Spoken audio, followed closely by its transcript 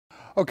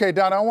Okay,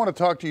 Donna, I want to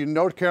talk to you.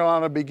 North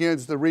Carolina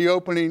begins the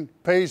reopening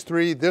phase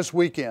 3 this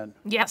weekend.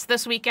 Yes,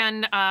 this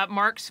weekend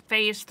marks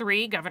phase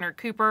 3. Governor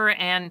Cooper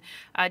and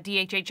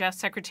DHHS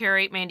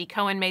Secretary Mandy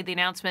Cohen made the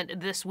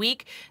announcement this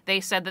week. They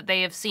said that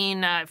they have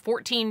seen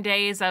 14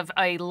 days of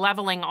a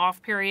leveling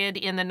off period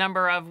in the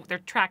number of, they're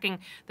tracking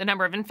the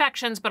number of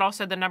infections, but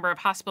also the number of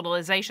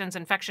hospitalizations,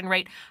 infection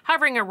rate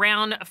hovering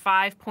around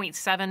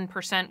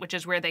 5.7%, which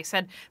is where they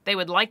said they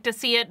would like to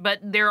see it. But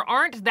there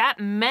aren't that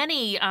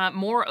many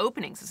more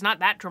openings. It's not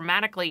that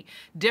dramatically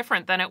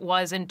different than it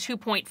was in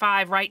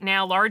 2.5 right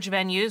now. Large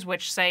venues,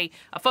 which say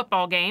a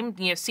football game,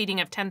 seating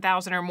of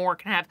 10,000 or more,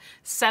 can have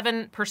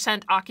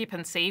 7%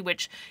 occupancy,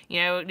 which,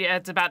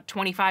 it's about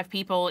 25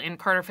 people in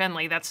Carter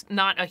Finley. That's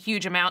not a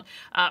huge amount.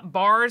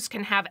 Bars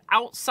can have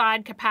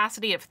outside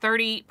capacity of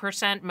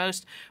 30%.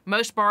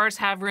 Most bars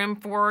have room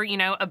for,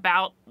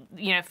 about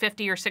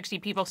 50 or 60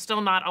 people,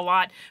 still not a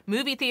lot.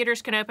 Movie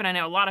theaters can open. I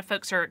know a lot of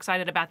folks are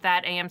excited about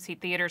that. AMC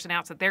Theaters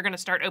announced that they're going to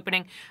start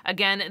opening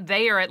again.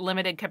 They are at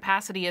limited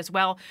capacity as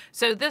well.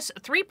 So this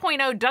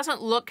 3.0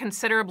 doesn't look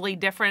considerably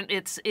different.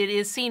 It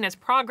is seen as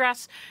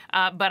progress,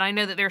 but I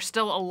know that there's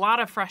still a lot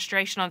of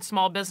frustration on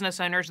small business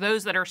owners,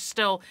 those that are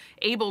still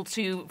able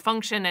to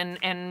function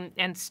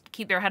and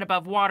keep their head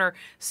above water,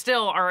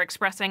 still are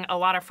expressing a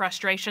lot of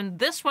frustration.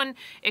 This one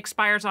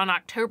expires on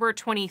October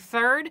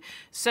 23rd.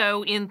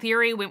 So in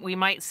theory, we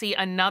might see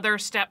another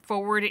step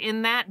forward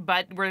in that,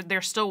 but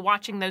they're still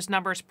watching those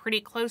numbers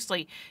pretty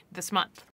closely this month.